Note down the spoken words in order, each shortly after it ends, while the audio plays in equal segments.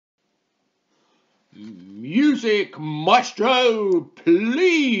Music, maestro,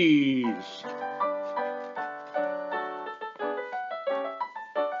 please.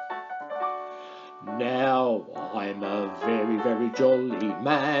 Now I'm a very, very jolly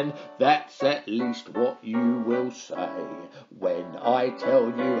man, that's at least what you will say, when I tell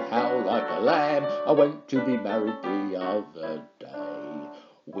you how like a lamb I went to be married the other day.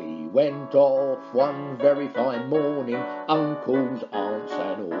 We went off one very fine morning, uncles, aunts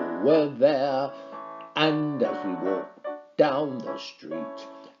and all were there, and as we walked down the street,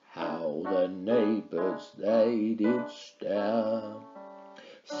 how the neighbours they did stare.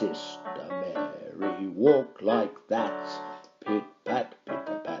 Sister Mary walked like that, pit-pat,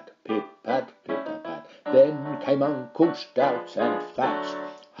 pitter-pat, pit-pat, pitter-pat. Then came Uncle Stout and Fat,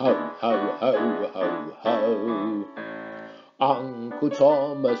 ho, ho, ho, ho, ho. Uncle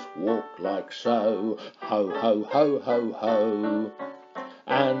Thomas walked like so, ho, ho, ho, ho, ho.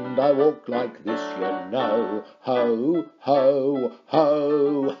 And I walk like this, you know, ho, ho,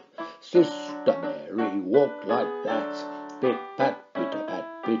 ho. Sister Mary walked like that, pit-pat,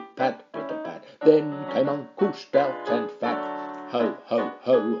 pitter-pat, pit-pat, pitter-pat. Then came Uncle Stout and Fat, ho, ho,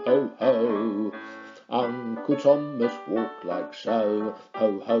 ho, ho, ho. Uncle Thomas walked like so,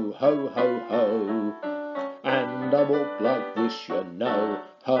 ho, ho, ho, ho, ho. And I walk like this, you know,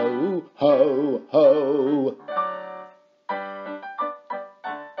 ho, ho, ho.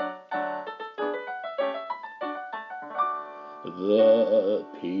 The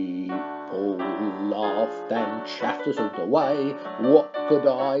people laughed and chaffed us all the way. What could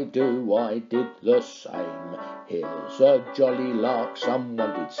I do? I did the same. Here's a jolly lark,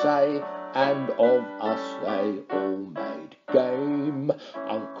 someone did say, and of us they all made game.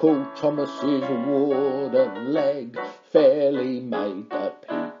 Uncle Thomas's wooden leg fairly made the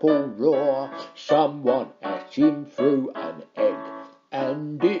people roar. Someone at him threw an egg,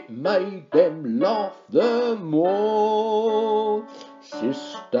 and it made them laugh the more.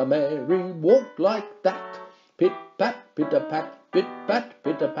 Sister Mary walked like that, pit-pat, pitter-pat, pit-pat,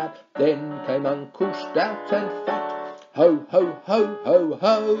 pitter-pat. Then came Uncle Stout and Fat, ho, ho, ho, ho,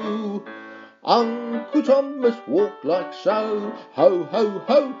 ho. Uncle Thomas walked like so, ho, ho,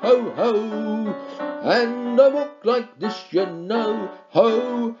 ho, ho, ho. And I walk like this, you know,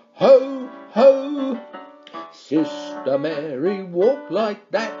 ho, ho, ho. Sister Mary walked like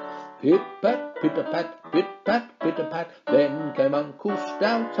that, pit-pat, pitter-pat, pit-pat, pitter-pat. Then came Uncle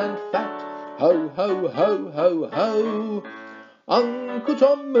Stout and Fat, ho, ho, ho, ho, ho. Uncle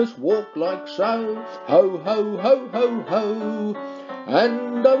Thomas walked like so, ho, ho, ho, ho, ho.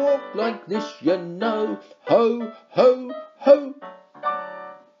 And I walk like this, you know, ho, ho, ho.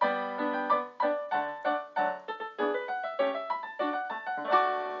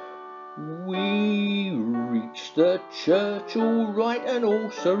 We reached the church all right and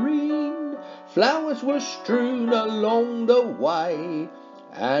all serene. Flowers were strewn along the way,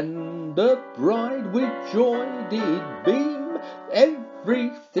 and the bride with joy did beam.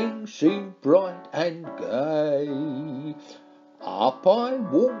 Everything seemed bright and gay. Up I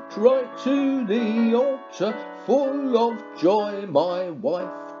walked right to the altar, full of joy my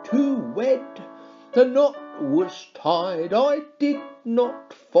wife to wed. The knot was tied, I did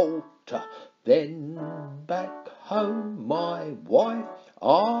not falter, then back home my wife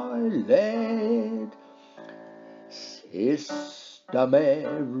I led. Sister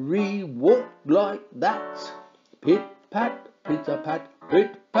Mary walked like that, pit-pat, pitter-pat,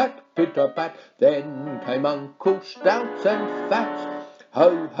 pit-pat, pitter-pat. Then came Uncle Stout and Fat,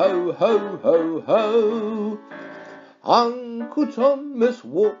 ho, ho, ho, ho, ho. Uncle Thomas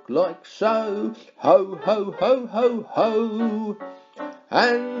walked like so, ho, ho, ho, ho, ho.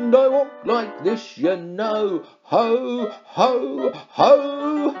 And I walk like this, you know, ho, ho,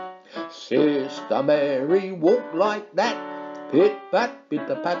 ho. Sister Mary walked like that, pit-pat,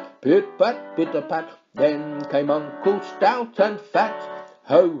 pitter-pat, pit-pat, pitter-pat. Then came Uncle Stout and Fat,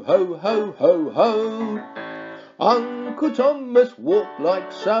 ho, ho, ho, ho, ho. Uncle Thomas walked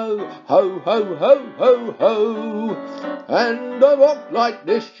like so, ho, ho, ho, ho, ho. And I walk like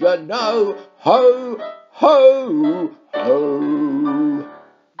this, you know, ho, ho, ho.